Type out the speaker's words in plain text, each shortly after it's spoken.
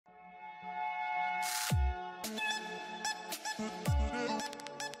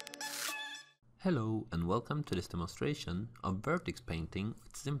Hello and welcome to this demonstration of Vertex painting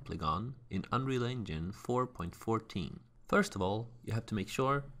with Simplygon in Unreal Engine 4.14. First of all, you have to make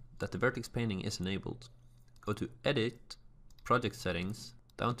sure that the Vertex painting is enabled. Go to Edit, Project Settings,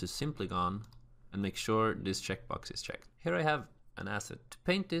 down to Simplygon, and make sure this checkbox is checked. Here I have an asset. To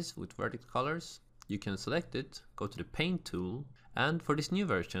paint this with Vertex colors, you can select it, go to the Paint tool, and for this new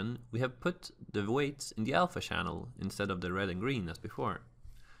version, we have put the weights in the alpha channel instead of the red and green as before.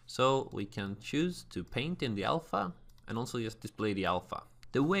 So we can choose to paint in the alpha and also just display the alpha.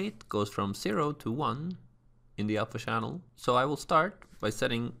 The weight goes from 0 to 1 in the alpha channel. So I will start by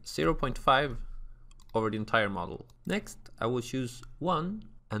setting 0.5 over the entire model. Next, I will choose 1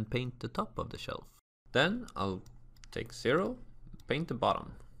 and paint the top of the shelf. Then I'll take 0, paint the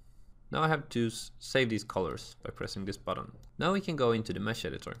bottom. Now I have to save these colors by pressing this button. Now we can go into the mesh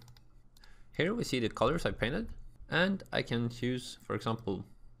editor. Here we see the colors I painted, and I can choose, for example,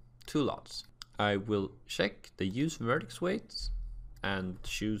 2 lots. I will check the use vertex weights and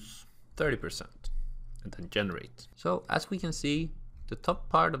choose 30% and then generate. So as we can see, the top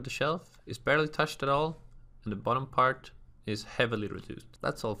part of the shelf is barely touched at all and the bottom part is heavily reduced.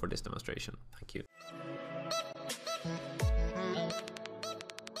 That's all for this demonstration. Thank you.